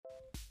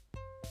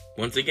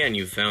Once again,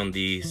 you found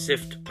the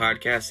SIFT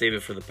podcast, Save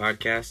It for the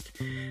Podcast.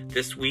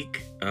 This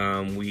week,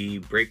 we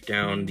break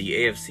down the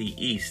AFC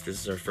East.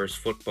 This is our first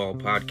football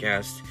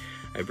podcast.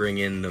 I bring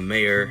in the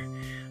mayor,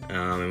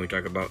 and we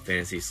talk about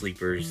fantasy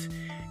sleepers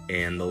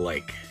and the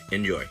like.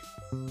 Enjoy.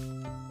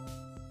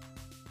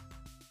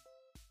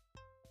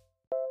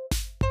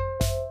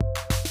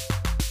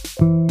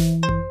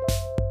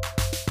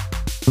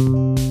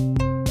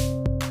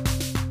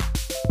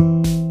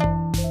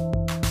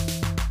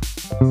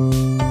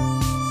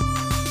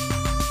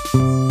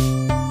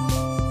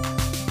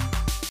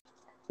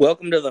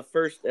 Welcome to the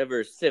first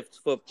ever SIFT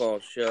football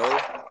show.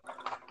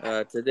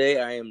 Today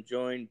I am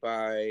joined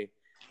by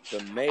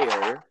the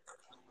mayor.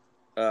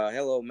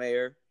 Hello,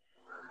 Mayor.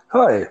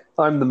 Hi,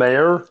 I'm the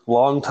mayor,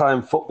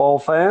 longtime football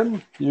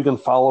fan. You can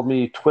follow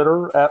me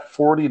Twitter at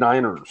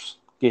 49ers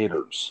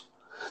Gators.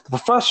 The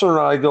professor and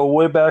I go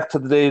way back to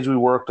the days we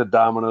worked at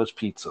Domino's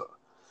Pizza.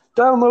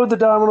 Download the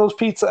Domino's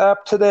Pizza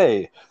app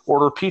today.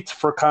 Order pizza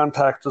for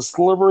contactless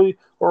delivery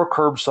or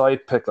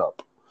curbside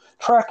pickup.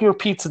 Track your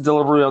pizza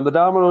delivery on the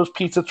Domino's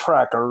Pizza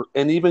tracker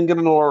and even get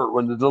an alert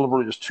when the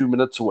delivery is 2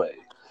 minutes away.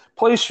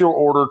 Place your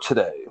order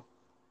today.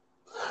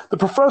 The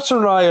professor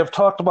and I have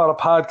talked about a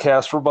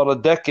podcast for about a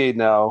decade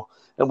now,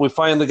 and we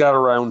finally got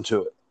around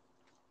to it.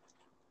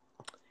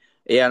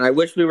 Yeah, and I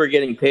wish we were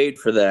getting paid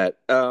for that.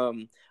 All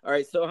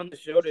right, so on the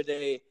show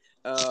today,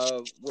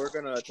 we're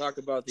going to talk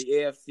about the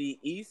AFC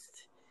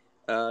East,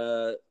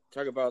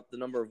 talk about the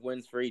number of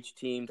wins for each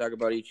team, talk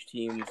about each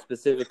team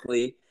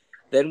specifically.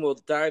 Then we'll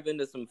dive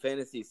into some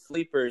fantasy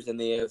sleepers in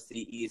the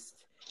AFC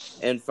East.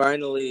 And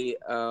finally,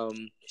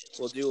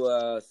 we'll do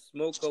a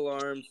smoke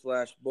alarm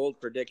 /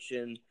 bold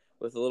prediction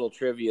with a little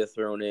trivia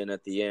thrown in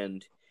at the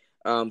end.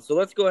 So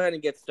let's go ahead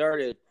and get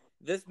started.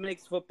 This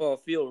makes football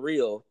feel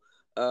real,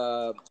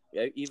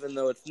 even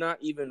though it's not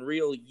even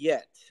real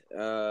yet.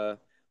 But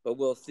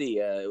we'll see.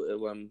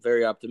 I'm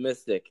very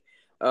optimistic.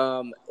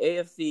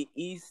 AFC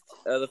East,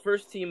 the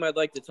first team I'd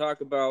like to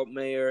talk about,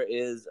 Mayor,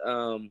 is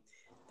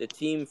the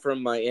team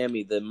from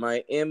Miami, the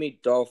Miami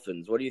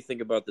Dolphins. What do you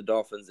think about the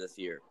Dolphins this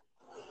year?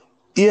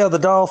 Yeah, the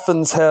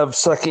Dolphins have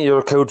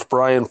second-year coach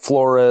Brian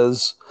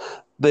Flores.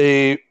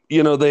 They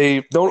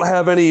don't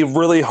have any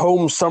really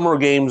home summer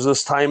games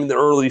this time in the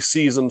early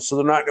season, so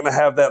they're not going to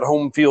have that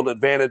home field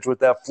advantage with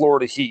that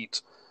Florida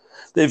heat.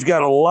 They've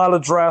got a lot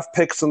of draft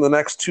picks in the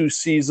next 2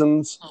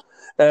 seasons,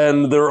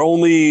 and they're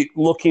only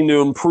looking to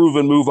improve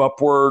and move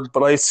upward,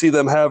 but I see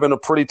them having a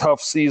pretty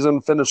tough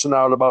season, finishing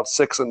out about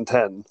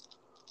 6-10.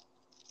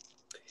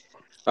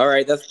 All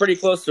right, that's pretty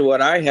close to what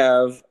I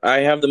have. I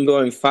have them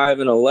going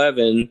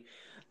 5-11.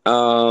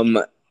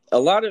 A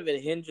lot of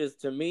it hinges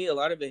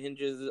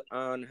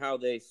on how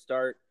they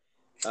start.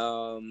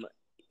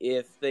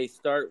 If they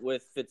start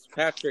with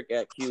Fitzpatrick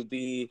at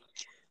QB,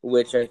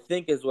 which I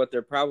think is what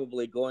they're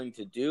probably going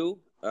to do,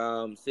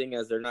 seeing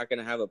as they're not going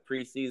to have a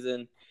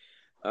preseason.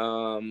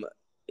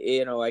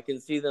 I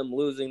can see them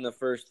losing the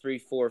first 3,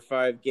 4,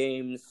 5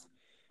 games.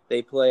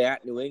 They play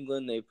at New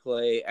England. They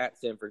play at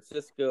San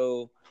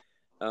Francisco.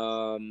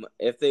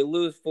 If they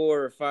lose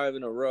 4 or 5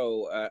 in a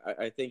row,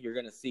 I think you're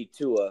going to see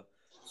Tua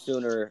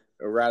sooner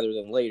rather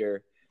than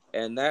later,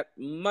 and that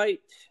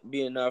might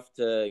be enough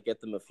to get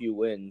them a few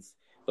wins.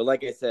 But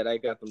like I said, I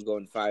got them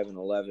going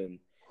 5-11,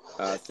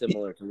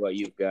 similar to what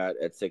you've got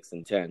at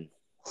 6-10.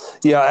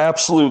 Yeah,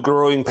 absolute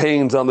growing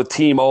pains on the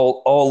team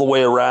all the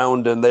way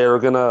around, and they're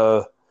going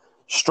to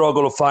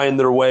struggle to find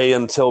their way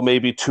until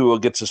maybe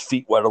Tua gets his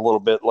feet wet a little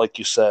bit, like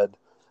you said.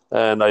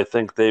 And I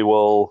think they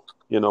will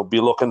be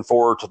looking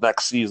forward to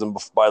next season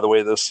by the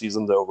way this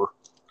season's over.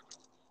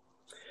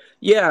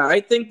 Yeah,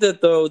 I think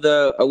that, though,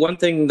 the one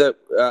thing that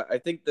I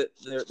think that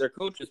their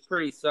coach is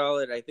pretty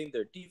solid. I think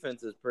their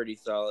defense is pretty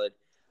solid.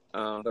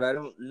 But I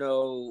don't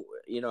know,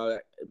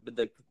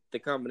 the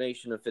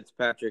combination of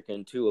Fitzpatrick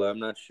and Tua, I'm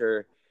not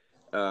sure,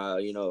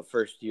 a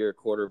first-year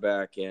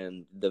quarterback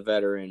and the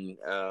veteran,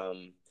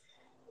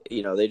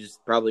 they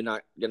just probably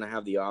not going to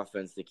have the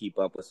offense to keep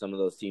up with some of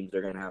those teams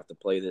they're going to have to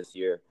play this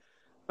year.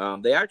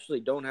 They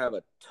actually don't have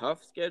a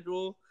tough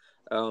schedule,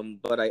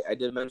 but I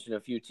did mention a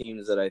few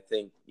teams that I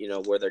think,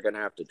 where they're going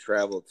to have to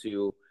travel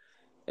to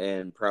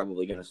and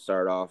probably going to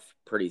start off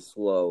pretty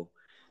slow.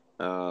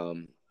 All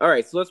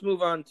right, so let's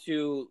move on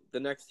to the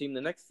next team.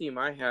 The next team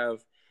I have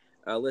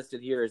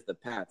listed here is the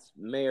Pats.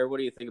 Mayor, what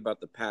do you think about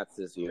the Pats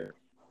this year?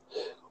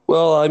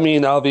 Well, I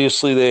mean,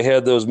 obviously they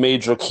had those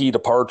major key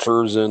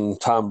departures in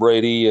Tom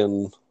Brady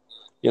and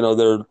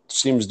there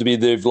seems to be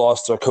they've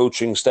lost their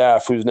coaching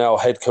staff, who's now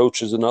head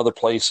coaches in other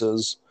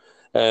places,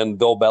 and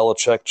Bill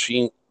Belichick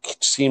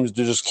seems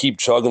to just keep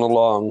chugging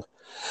along.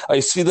 I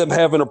see them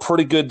having a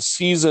pretty good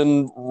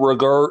season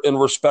in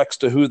respects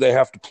to who they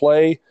have to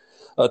play.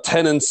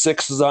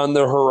 10-6 is on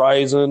their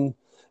horizon,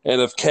 and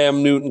if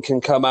Cam Newton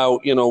can come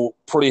out,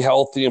 pretty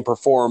healthy and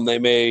perform, they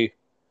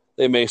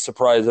may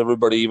surprise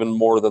everybody even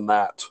more than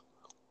that.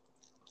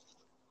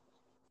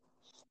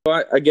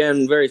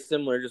 Again, very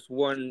similar, just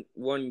one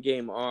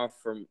game off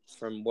from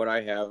what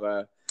I have.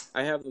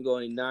 I have them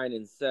going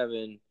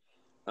 9-7,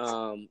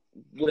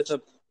 with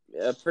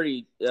a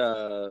pretty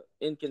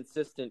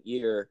inconsistent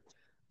year.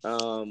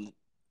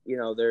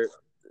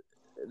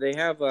 They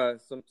have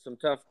some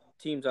tough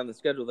teams on the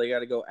schedule. They got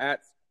to go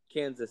at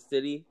Kansas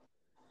City.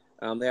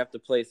 They have to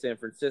play San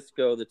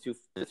Francisco, the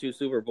two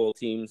Super Bowl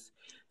teams.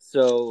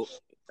 So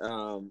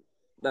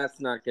that's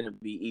not going to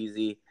be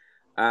easy.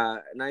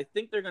 And I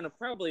think they're going to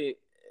probably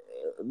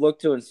look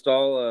to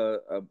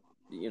install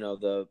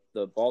the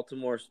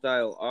Baltimore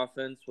style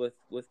offense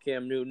with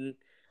Cam Newton,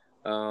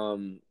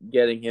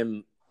 getting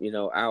him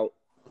out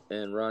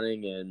and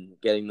running and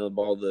getting the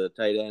ball to the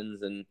tight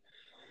ends and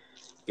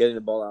getting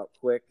the ball out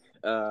quick.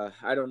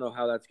 I don't know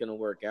how that's going to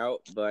work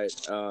out, but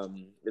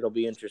it'll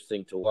be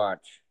interesting to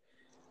watch.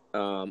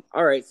 All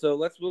right, so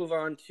let's move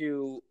on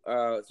to.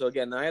 So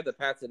again, I had the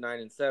Pats at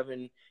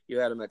 9-7. You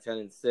had them at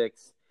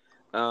 10-6.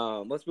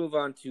 Let's move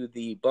on to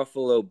the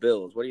Buffalo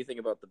Bills. What do you think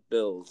about the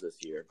Bills this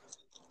year?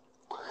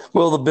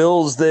 Well, the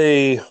Bills,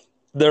 they're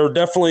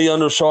definitely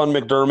under Sean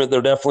McDermott.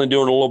 They're definitely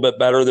doing a little bit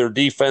better. Their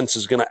defense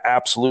is going to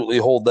absolutely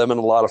hold them in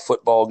a lot of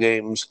football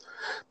games.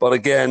 But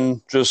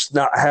again, just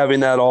not having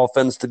that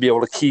offense to be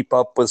able to keep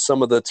up with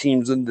some of the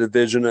teams in the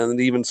division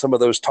and even some of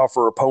those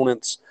tougher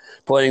opponents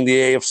playing the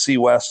AFC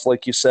West,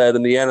 like you said,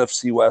 and the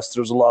NFC West.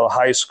 There's a lot of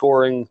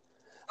high-scoring,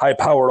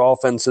 high-powered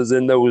offenses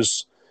in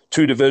those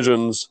two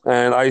divisions,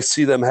 and I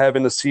see them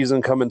having a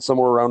season coming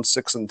somewhere around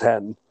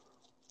 6-10.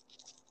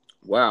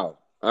 Wow.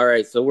 All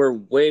right, so we're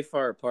way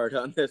far apart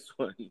on this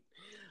one.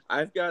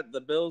 I've got the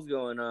Bills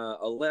going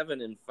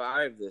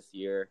 11-5 this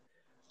year.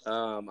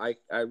 I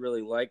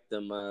really like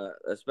them,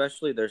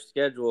 especially their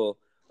schedule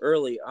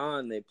early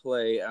on. They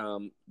play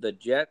the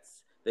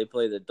Jets, they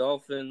play the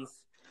Dolphins,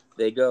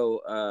 they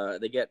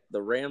get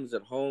the Rams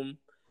at home,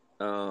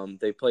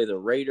 they play the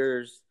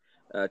Raiders,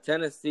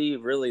 Tennessee.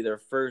 Really, their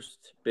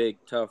first big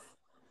tough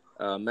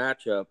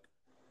matchup,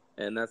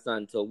 and that's not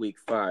until week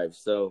 5.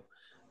 So.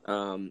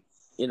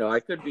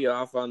 I could be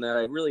off on that.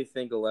 I really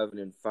think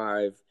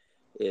 11-5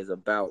 is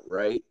about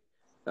right.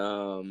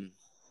 But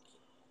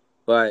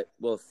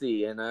we'll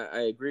see. And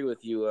I agree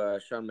with you.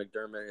 Sean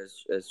McDermott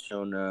has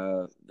shown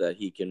that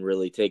he can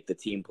really take the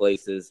team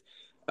places.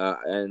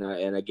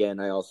 And again,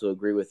 I also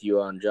agree with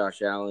you on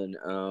Josh Allen.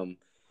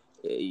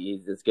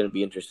 It's going to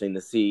be interesting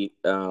to see.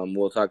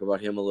 We'll talk about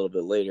him a little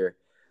bit later.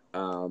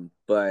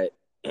 But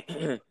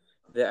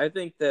I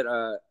think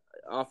that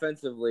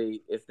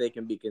offensively, if they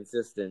can be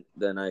consistent,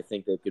 then I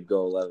think they could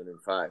go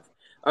 11-5.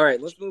 All right,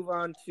 let's move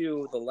on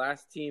to the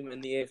last team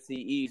in the AFC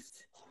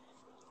East.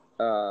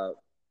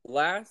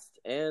 Last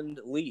and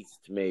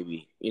least,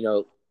 maybe.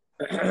 The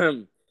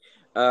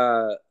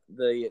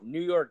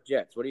New York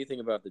Jets. What do you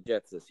think about the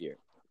Jets this year?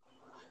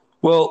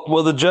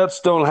 Well, the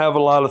Jets don't have a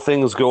lot of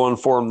things going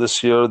for them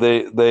this year.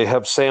 They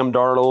have Sam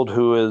Darnold,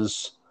 who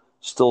is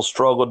still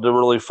struggled to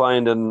really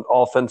find an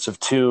offensive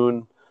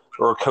tune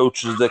or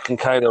coaches that can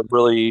kind of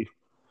really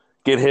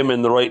get him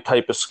in the right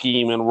type of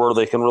scheme and where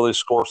they can really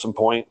score some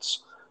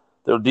points.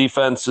 Their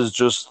defense is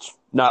just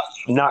not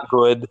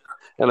good,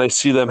 and I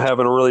see them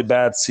having a really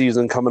bad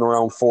season coming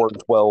around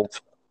 4-12.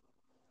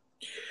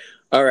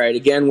 All right,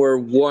 again, we're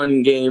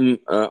one game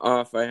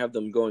off. I have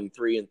them going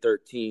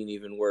 3-13,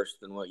 even worse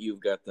than what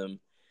you've got them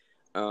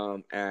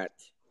at.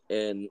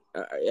 And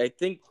I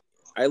think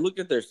I looked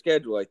at their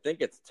schedule. I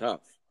think it's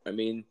tough. I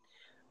mean,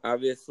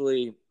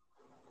 obviously,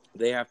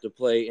 they have to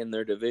play in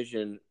their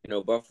division,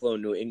 Buffalo,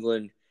 New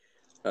England,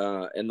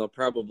 and they'll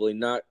probably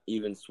not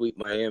even sweep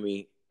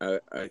Miami.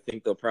 I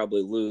think they'll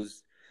probably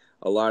lose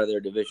a lot of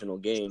their divisional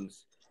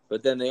games.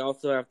 But then they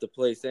also have to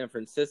play San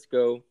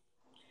Francisco.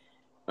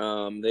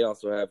 They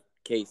also have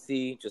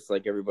KC, just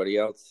like everybody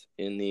else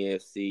in the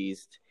AFC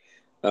East.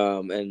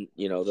 And,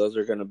 those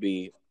are going to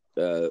be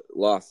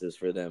losses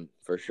for them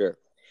for sure.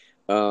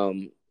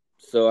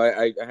 So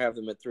I have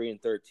them at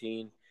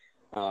 3-13.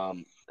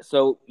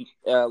 So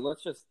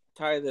let's just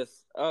tie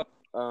this up.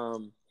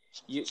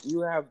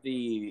 You have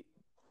the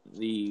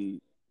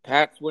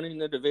Pats winning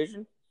the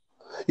division?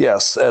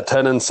 Yes, at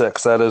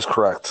 10-6, that is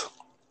correct.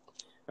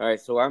 All right,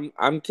 so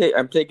I'm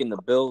taking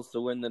the Bills to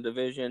win the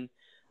division.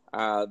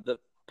 The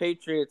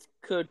Patriots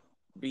could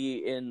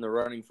be in the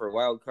running for a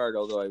wild card,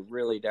 although I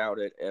really doubt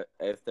it.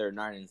 If they're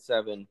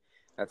 9-7,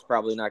 that's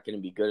probably not going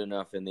to be good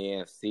enough in the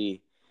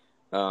AFC.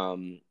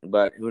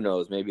 But who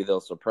knows? Maybe they'll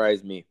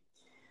surprise me.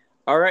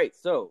 All right,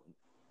 so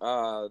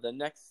the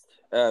next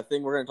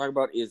thing we're going to talk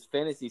about is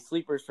fantasy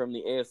sleepers from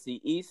the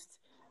AFC East,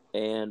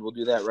 and we'll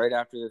do that right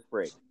after this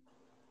break.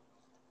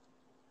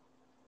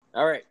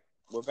 All right,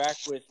 we're back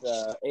with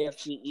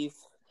AFC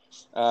East.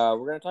 We're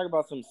going to talk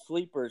about some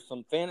sleepers,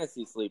 some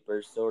fantasy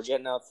sleepers. So we're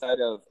getting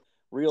outside of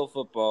real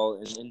football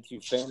and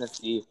into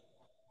fantasy.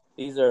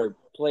 These are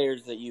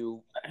players that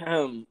you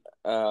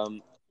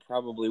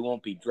probably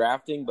won't be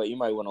drafting, but you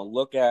might want to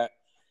look at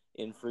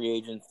in free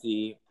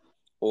agency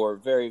or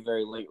very,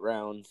 very late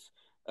rounds.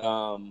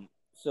 So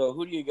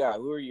who do you got?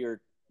 Who are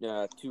your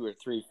 2 or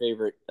 3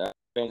 favorite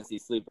fantasy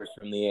sleepers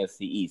from the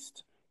AFC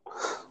East?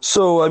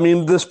 So, I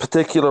mean, this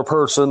particular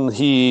person,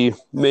 he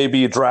may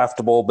be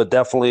draftable, but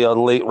definitely a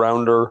late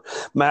rounder.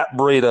 Matt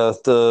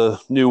Breida, the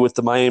new with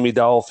the Miami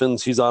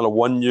Dolphins, he's on a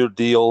 1-year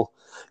deal.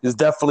 He's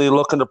definitely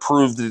looking to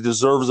prove that he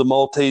deserves a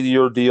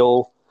multi-year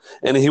deal.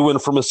 And he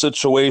went from a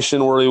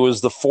situation where he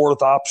was the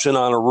fourth option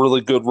on a really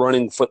good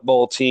running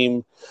football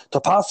team to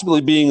possibly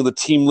being the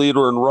team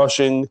leader in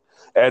rushing,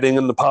 adding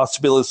in the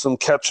possibility of some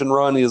catch and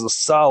run. He is a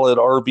solid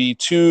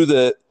RB2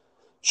 that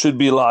should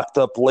be locked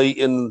up late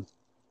in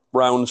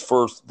rounds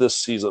for this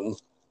season.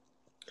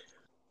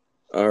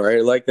 All right,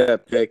 I like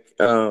that pick.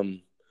 Who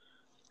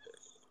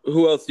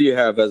else do you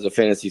have as a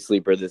fantasy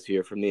sleeper this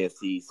year from the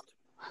AFC East?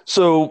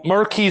 So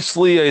Marquise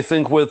Lee, I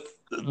think with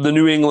the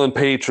New England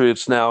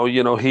Patriots now,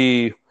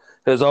 he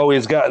has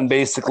always gotten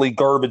basically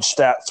garbage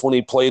stats when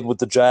he played with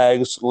the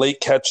Jags,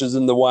 late catches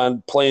in the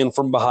one, playing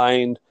from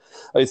behind.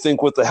 I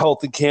think with the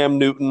healthy Cam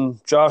Newton,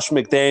 Josh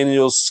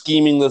McDaniels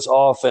scheming this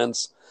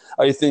offense,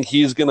 I think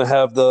he's going to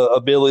have the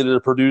ability to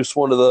produce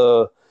one of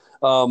the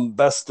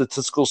best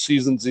statistical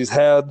seasons he's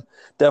had.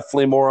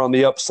 Definitely more on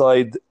the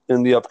upside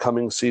in the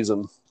upcoming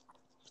season.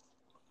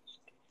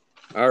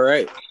 All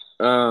right.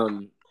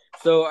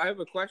 So I have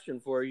a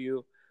question for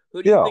you.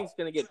 Who do you think is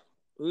going to get?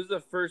 Who's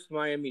the first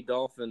Miami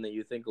Dolphin that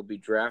you think will be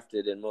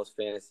drafted in most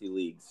fantasy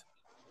leagues?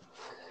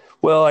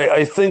 Well,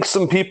 I think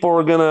some people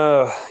are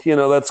gonna,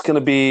 that's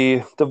gonna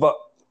be,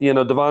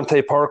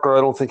 Devontae Parker.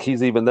 I don't think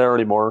he's even there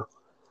anymore.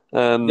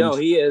 And no,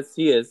 he is.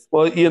 He is.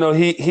 Well,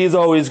 he's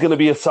always going to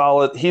be a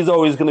solid. He's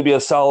always going to be a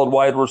solid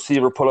wide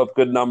receiver, put up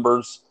good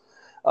numbers.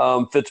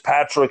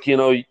 Fitzpatrick,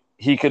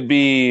 he could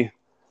be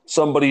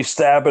somebody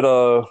stab at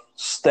a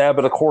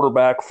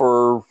quarterback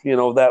for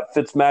that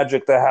Fitz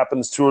magic that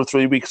happens 2 or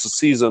 3 weeks a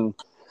season.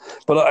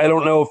 But I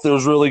don't know if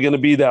there's really going to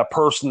be that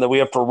person that we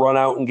have to run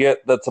out and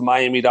get that's a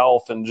Miami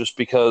Dolphin just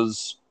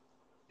because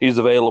he's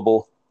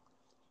available.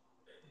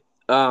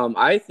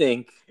 I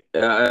think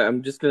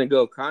I'm just going to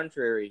go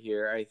contrary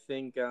here. I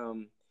think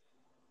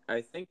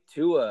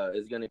Tua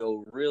is going to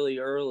go really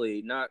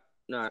early, not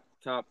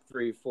top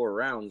 3-4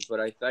 rounds, but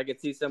I could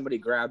see somebody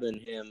grabbing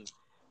him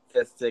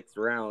 5th, 6th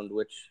round,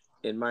 which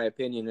in my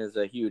opinion is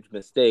a huge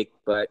mistake.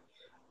 But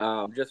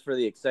just for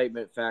the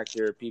excitement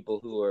factor, people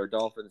who are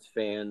Dolphins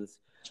fans,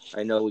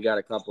 I know we got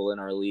a couple in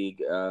our league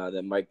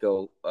that might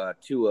go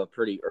Tua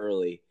pretty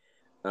early.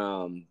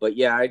 But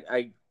yeah,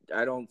 I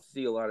don't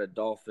see a lot of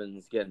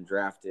Dolphins getting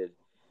drafted.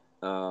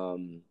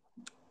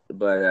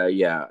 But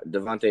yeah,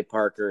 Devontae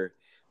Parker,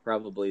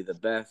 probably the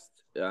best,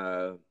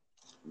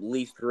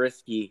 least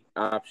risky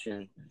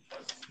option.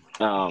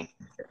 My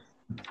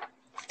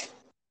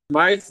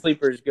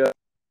sleepers go.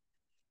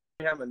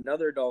 We have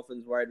another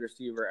Dolphins wide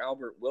receiver,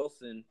 Albert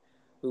Wilson,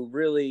 who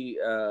really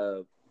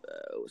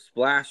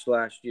splashed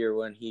last year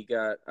when he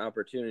got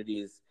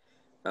opportunities.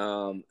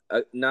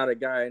 Not a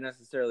guy I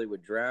necessarily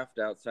would draft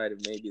outside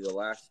of maybe the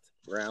last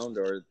round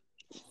or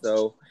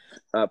so.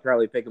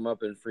 Probably pick him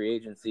up in free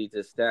agency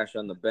to stash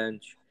on the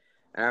bench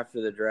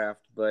after the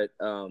draft. But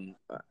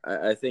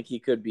I think he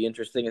could be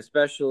interesting,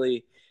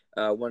 especially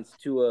once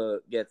Tua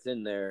gets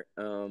in there.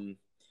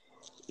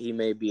 He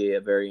may be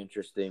a very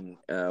interesting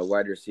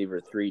wide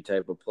receiver 3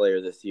 type of player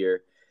this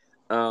year.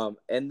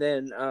 And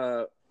then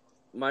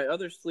my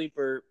other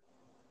sleeper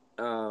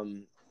for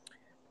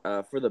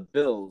the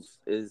Bills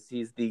is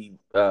he's the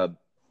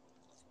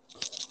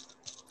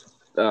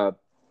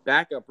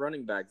backup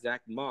running back,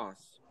 Zach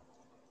Moss,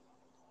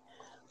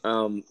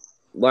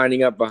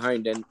 lining up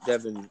behind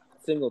Devin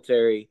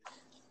Singletary.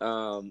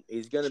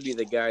 He's going to be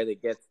the guy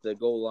that gets the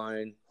goal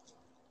line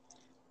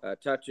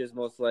touches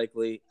most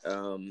likely.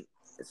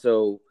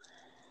 So,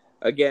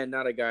 again,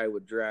 not a guy I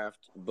would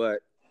draft,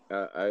 but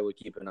I would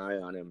keep an eye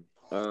on him.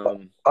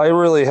 I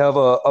really have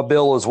a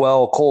Bill as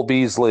well, Cole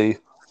Beasley.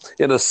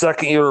 In a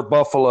second year at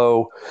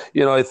Buffalo,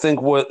 I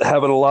think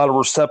having a lot of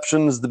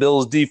receptions, the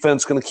Bills'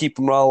 defense going to keep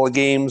him in all the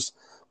games.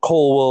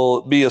 Cole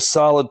will be a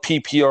solid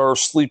PPR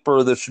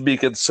sleeper that should be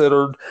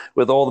considered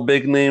with all the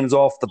big names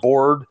off the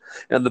board.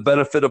 And the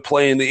benefit of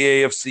playing the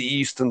AFC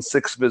East in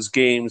 6 of his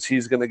games,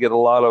 he's going to get a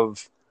lot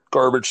of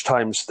garbage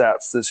time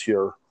stats this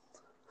year.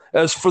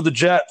 As for the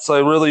Jets, I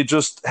really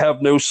just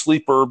have no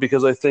sleeper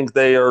because I think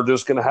they are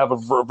just going to have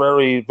a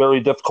very, very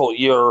difficult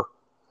year,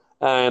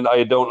 and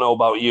I don't know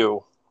about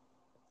you.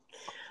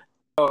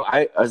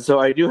 So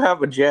I do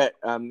have a Jet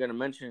I'm going to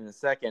mention in a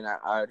second.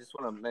 I just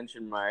want to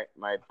mention my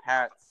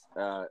Pats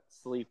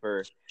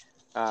sleeper.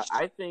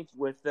 I think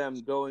with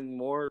them going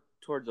more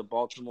towards a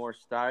Baltimore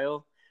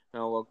style,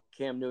 while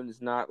Cam Newton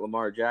is not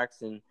Lamar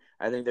Jackson,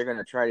 I think they're going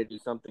to try to do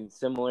something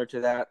similar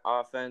to that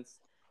offense.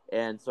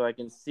 And so I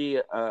can see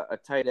a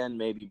tight end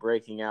maybe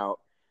breaking out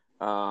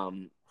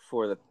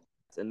for the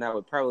Pats, and that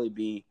would probably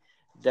be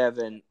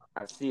Devin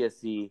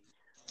Asiasi,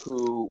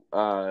 who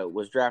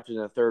was drafted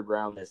in the 3rd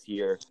round this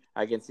year.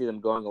 I can see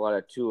them going a lot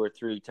of 2 or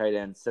 3 tight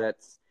end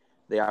sets.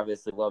 They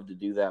obviously love to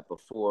do that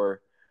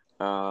before,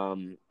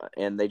 and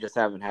they just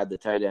haven't had the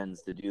tight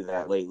ends to do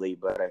that lately.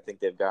 But I think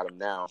they've got them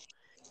now.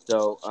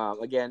 So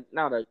again,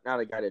 not a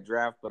guy to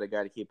draft, but a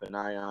guy to keep an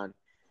eye on.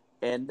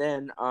 And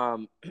then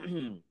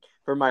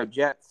for my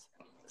Jets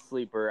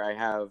sleeper, I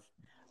have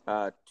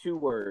 2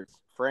 words: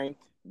 Frank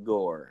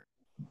Gore.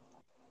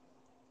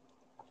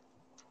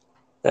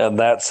 And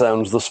that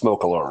sounds the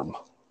smoke alarm.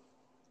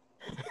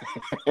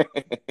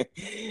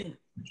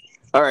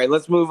 All right,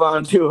 let's move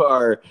on to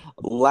our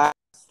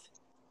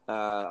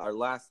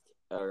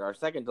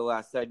second to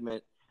last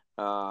segment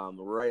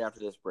right after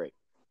this break.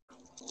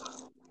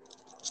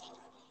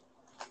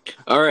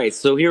 All right,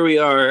 so here we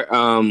are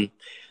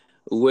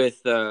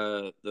with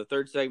the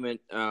third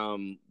segment,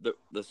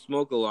 the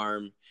smoke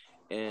alarm.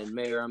 And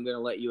Mayor, I'm going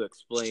to let you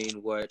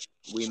explain what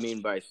we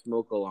mean by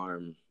smoke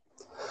alarm.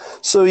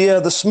 So yeah,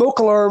 the smoke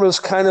alarm is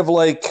kind of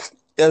like,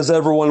 as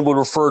everyone would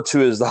refer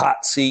to as the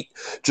hot seat.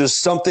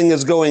 Just something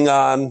is going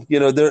on.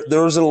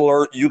 There's an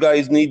alert. You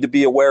guys need to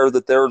be aware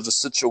that there's a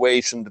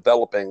situation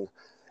developing,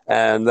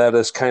 and that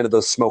is kind of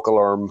the smoke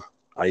alarm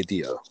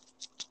idea.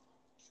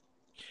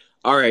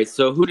 All right,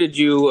 so who did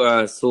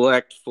you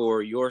select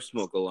for your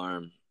smoke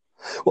alarm?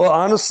 Well,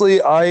 honestly,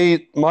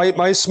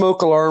 my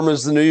smoke alarm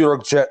is the New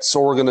York Jets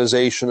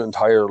organization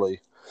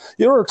entirely.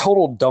 You're a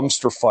total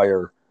dumpster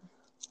fire.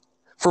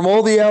 From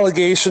all the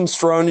allegations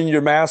surrounding your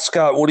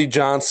mascot, Woody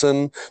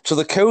Johnson, to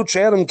the coach,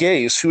 Adam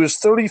Gase, who is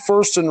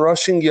 31st in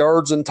rushing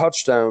yards and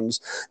touchdowns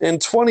and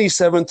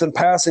 27th in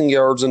passing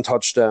yards and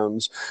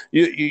touchdowns.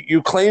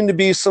 You claim to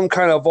be some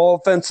kind of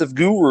offensive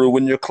guru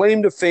when your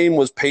claim to fame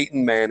was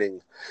Peyton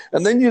Manning.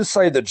 And then you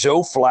decide that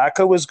Joe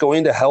Flacco is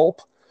going to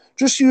help?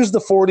 Just use the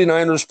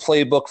 49ers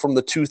playbook from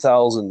the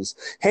 2000s.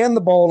 Hand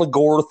the ball to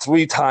Gore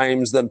 3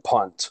 times, then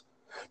punt.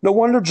 No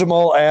wonder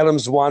Jamal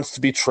Adams wants to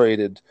be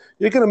traded.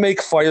 You're going to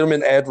make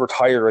Fireman Ed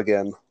retire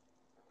again.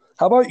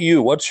 How about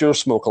you? What's your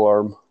smoke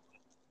alarm?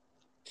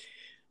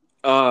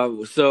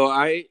 So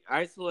I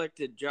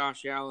selected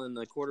Josh Allen,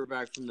 the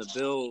quarterback from the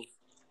Bills,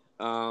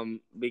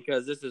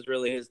 because this is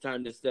really his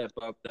time to step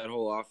up. That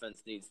whole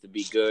offense needs to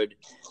be good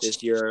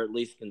this year, or at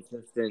least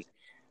consistent.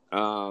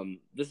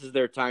 This is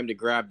their time to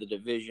grab the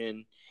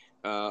division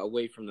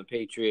away from the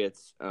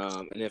Patriots,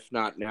 and if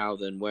not now,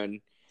 then when?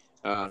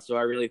 So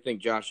I really think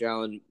Josh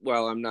Allen.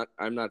 Well, I'm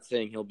not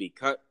saying he'll be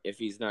cut if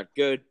he's not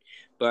good,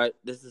 but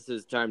this is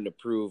his time to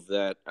prove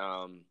that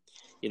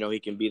he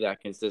can be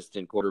that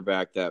consistent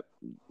quarterback that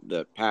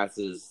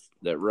passes,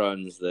 that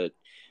runs, that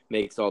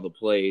makes all the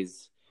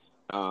plays.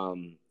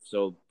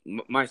 So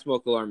my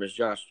smoke alarm is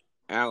Josh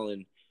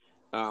Allen,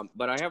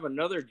 but I have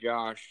another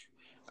Josh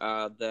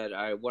that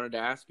I wanted to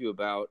ask you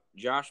about,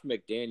 Josh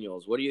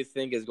McDaniels. What do you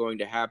think is going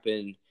to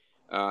happen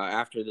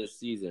after this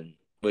season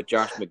with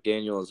Josh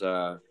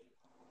McDaniels?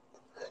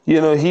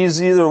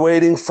 He's either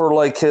waiting for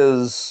like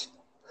his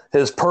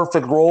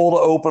perfect role to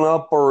open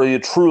up, or he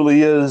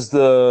truly is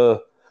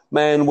the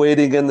man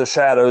waiting in the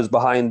shadows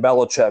behind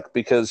Belichick,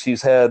 because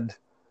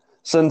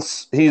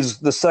since he's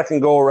the second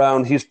go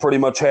around, he's pretty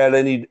much had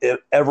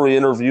every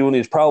interview, and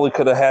he's probably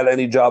could have had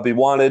any job he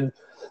wanted,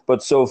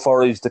 but so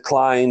far he's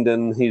declined,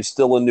 and he's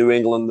still in New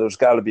England. There's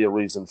got to be a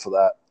reason for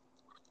that.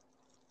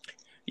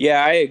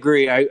 Yeah, I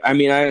agree. I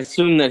mean, I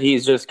assume that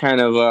he's just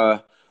kind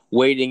of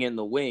waiting in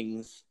the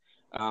wings,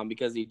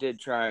 because he did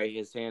try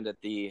his hand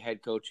at the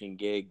head coaching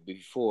gig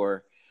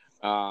before.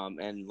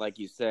 And like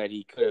you said,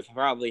 he could have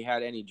probably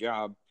had any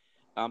job.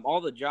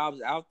 All the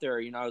jobs out there,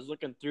 I was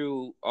looking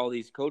through all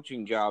these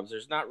coaching jobs.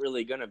 There's not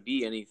really going to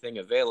be anything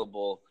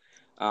available,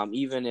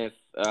 even if,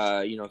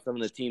 some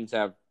of the teams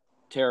have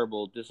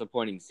terrible,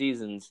 disappointing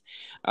seasons.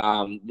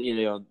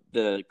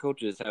 The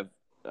coaches have,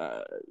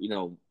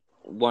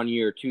 1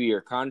 year, 2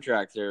 year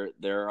contracts.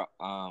 They're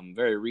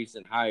very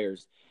recent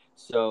hires.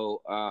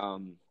 So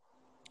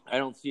I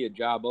don't see a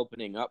job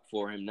opening up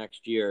for him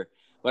next year.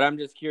 But I'm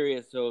just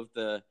curious. So if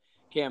the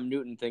Cam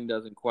Newton thing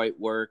doesn't quite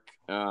work,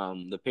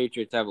 the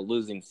Patriots have a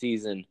losing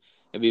season,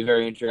 it'd be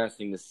very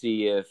interesting to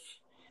see if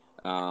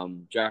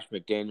Josh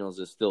McDaniels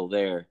is still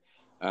there.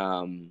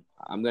 I'm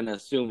going to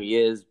assume he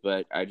is,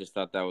 but I just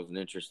thought that was an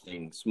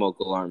interesting smoke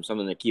alarm,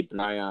 something to keep an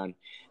eye on.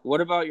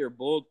 What about your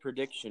bold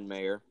prediction,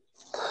 Mayor?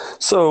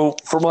 So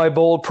for my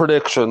bold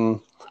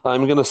prediction,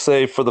 I'm going to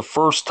say for the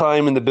first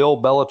time in the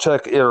Bill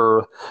Belichick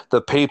era,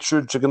 the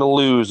Patriots are going to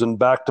lose in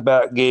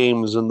back-to-back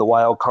games in the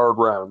wild card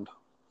round.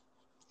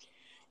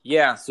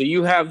 Yeah, so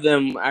you have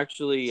them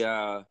actually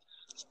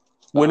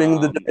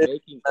winning the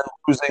division and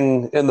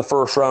losing in the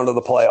first round of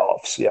the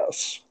playoffs,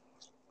 yes.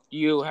 Do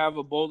you have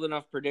a bold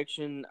enough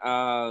prediction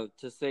to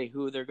say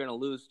who they're going to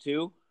lose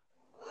to?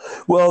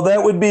 Well,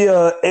 that would be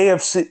an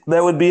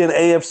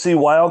AFC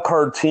wild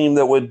card team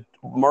that would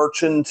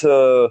march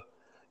into,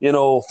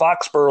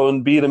 Foxborough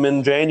and beat them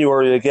in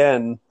January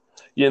again.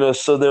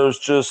 So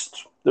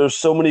there's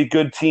so many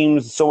good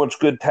teams, so much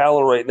good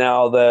talent right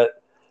now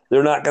that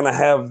they're not going to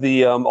have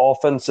the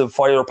offensive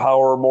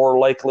firepower more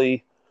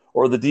likely,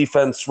 or the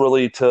defense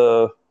really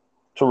to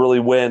really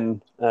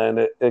win. And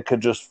it could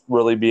just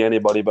really be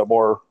anybody, but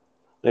more.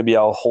 Maybe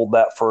I'll hold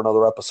that for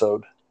another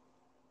episode.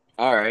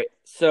 All right.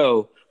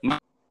 So my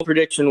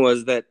prediction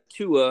was that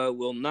Tua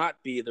will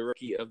not be the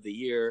rookie of the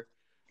year.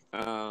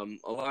 A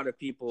lot of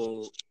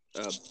people,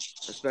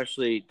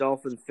 especially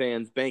Dolphins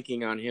fans,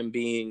 banking on him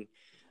being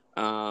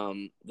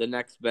the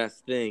next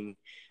best thing.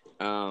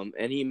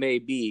 and he may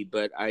be,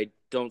 but I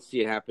don't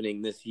see it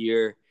happening this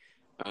year.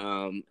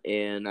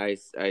 And I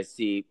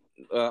see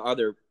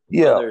other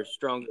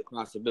stronger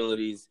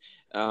possibilities,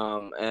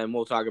 and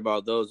we'll talk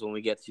about those when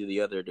we get to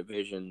the other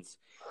divisions.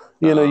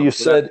 You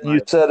said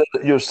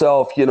it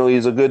yourself.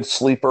 He's a good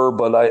sleeper,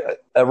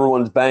 but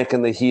everyone's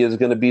banking that he is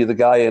going to be the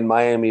guy in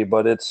Miami.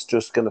 But it's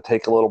just going to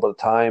take a little bit of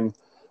time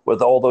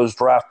with all those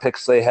draft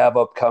picks they have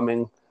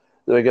upcoming.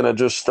 They're going to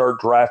just start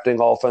drafting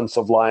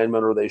offensive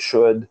linemen, or they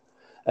should.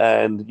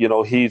 And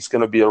he's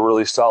going to be a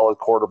really solid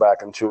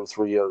quarterback in 2 or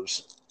 3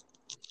 years.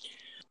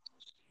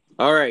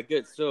 All right,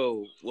 good.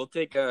 So we'll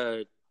take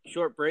a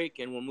short break,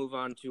 and we'll move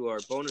on to our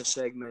bonus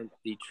segment,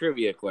 the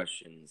trivia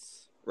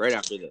questions, right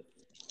after this.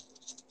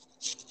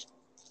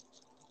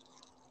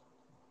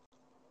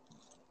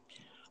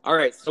 All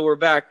right, so we're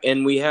back,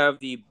 and we have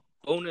the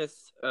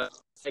bonus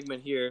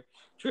segment here,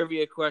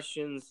 trivia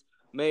questions.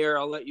 Mayor,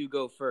 I'll let you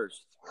go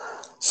first.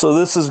 So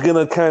this is going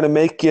to kind of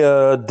make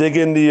you dig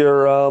into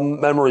your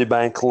memory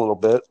bank a little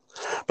bit.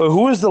 But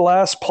who is the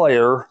last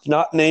player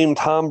not named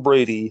Tom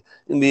Brady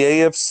in the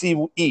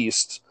AFC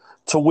East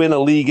to win a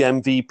league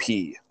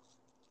MVP?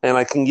 And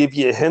I can give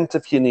you a hint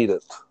if you need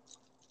it.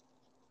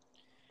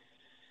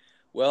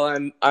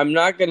 Well, I'm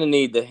not going to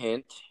need the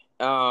hint.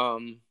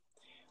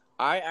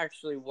 I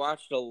actually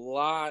watched a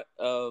lot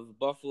of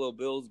Buffalo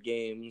Bills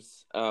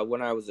games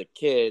when I was a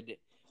kid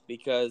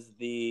because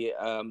the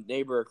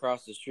neighbor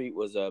across the street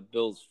was a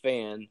Bills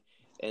fan,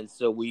 and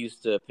so we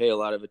used to pay a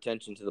lot of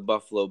attention to the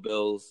Buffalo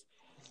Bills.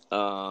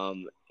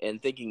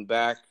 And thinking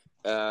back,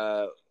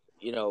 back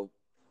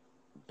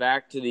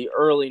to the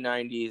early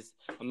 90s,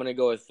 I'm going to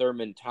go with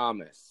Thurman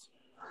Thomas.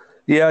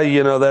 Yeah,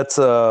 that's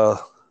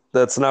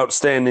an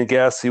outstanding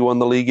guess. He won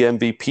the league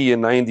MVP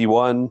in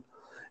 91.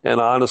 And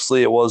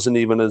honestly, it wasn't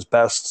even his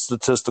best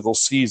statistical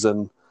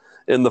season.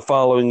 In the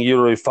following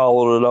year, he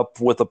followed it up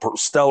with a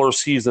stellar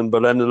season,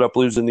 but ended up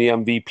losing the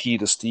MVP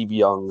to Steve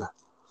Young.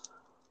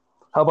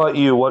 How about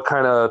you? What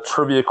kind of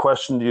trivia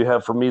question do you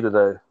have for me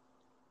today?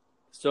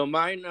 So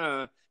mine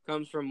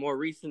comes from more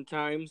recent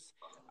times.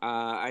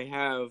 I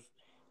have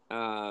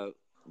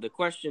the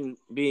question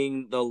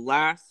being the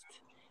last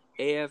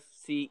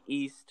AFC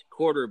East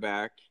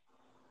quarterback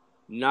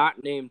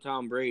not named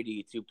Tom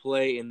Brady to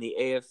play in the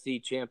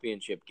AFC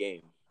Championship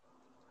game.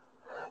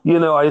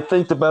 I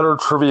think the better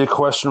trivia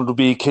question would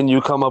be, can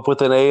you come up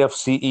with an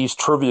AFC East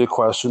trivia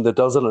question that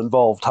doesn't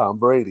involve Tom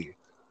Brady?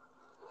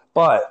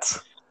 But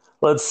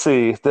let's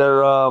see.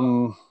 There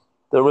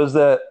was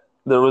that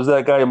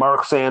guy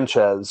Mark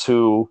Sanchez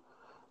who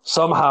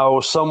somehow,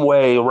 some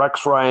way,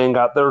 Rex Ryan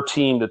got their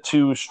team to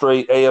 2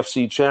 straight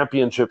AFC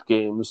Championship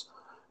games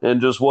and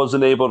just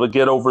wasn't able to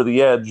get over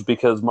the edge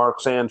because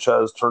Mark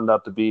Sanchez turned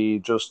out to be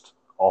just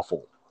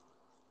awful.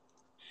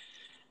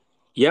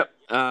 Yep,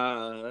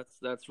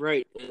 that's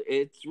right.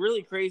 It's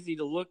really crazy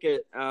to look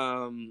at,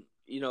 the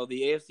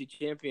AFC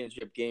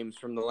Championship games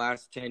from the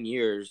last 10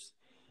 years.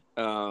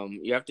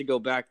 You have to go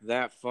back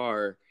that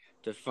far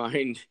to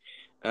find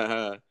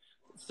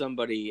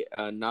somebody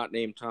not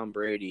named Tom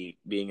Brady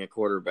being a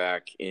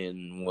quarterback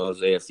in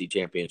those AFC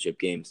Championship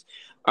games.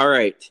 All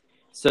right,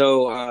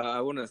 so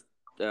I want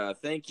to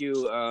thank you,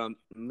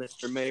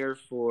 Mr. Mayor,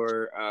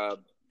 for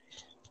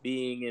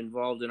being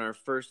involved in our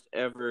first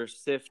ever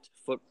SIFT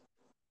football.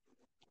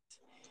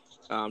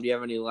 Do you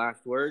have any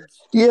last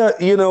words? Yeah,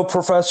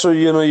 Professor,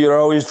 you're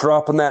always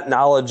dropping that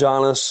knowledge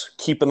on us,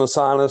 keeping us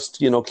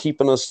honest,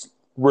 keeping us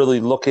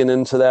really looking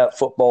into that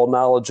football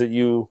knowledge that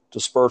you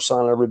disperse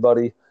on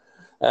everybody.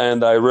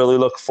 And I really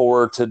look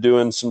forward to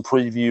doing some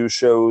preview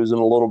shows and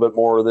a little bit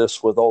more of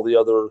this with all the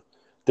other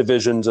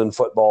divisions in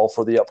football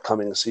for the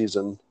upcoming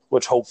season,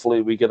 which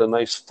hopefully we get a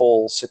nice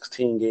full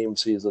 16-game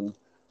season.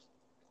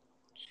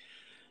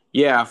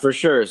 Yeah, for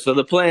sure. So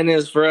the plan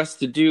is for us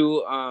to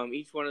do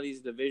each one of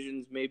these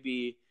divisions,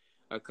 maybe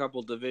a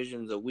couple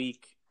divisions a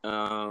week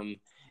and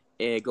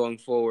going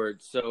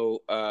forward.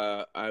 So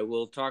I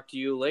will talk to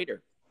you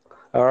later.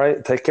 All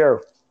right. Take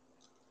care.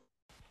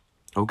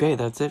 Okay,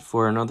 that's it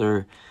for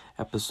another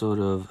episode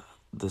of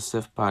the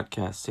SIF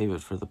podcast. Save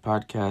it for the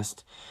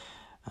podcast.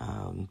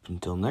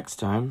 Until next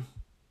time,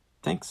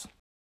 thanks.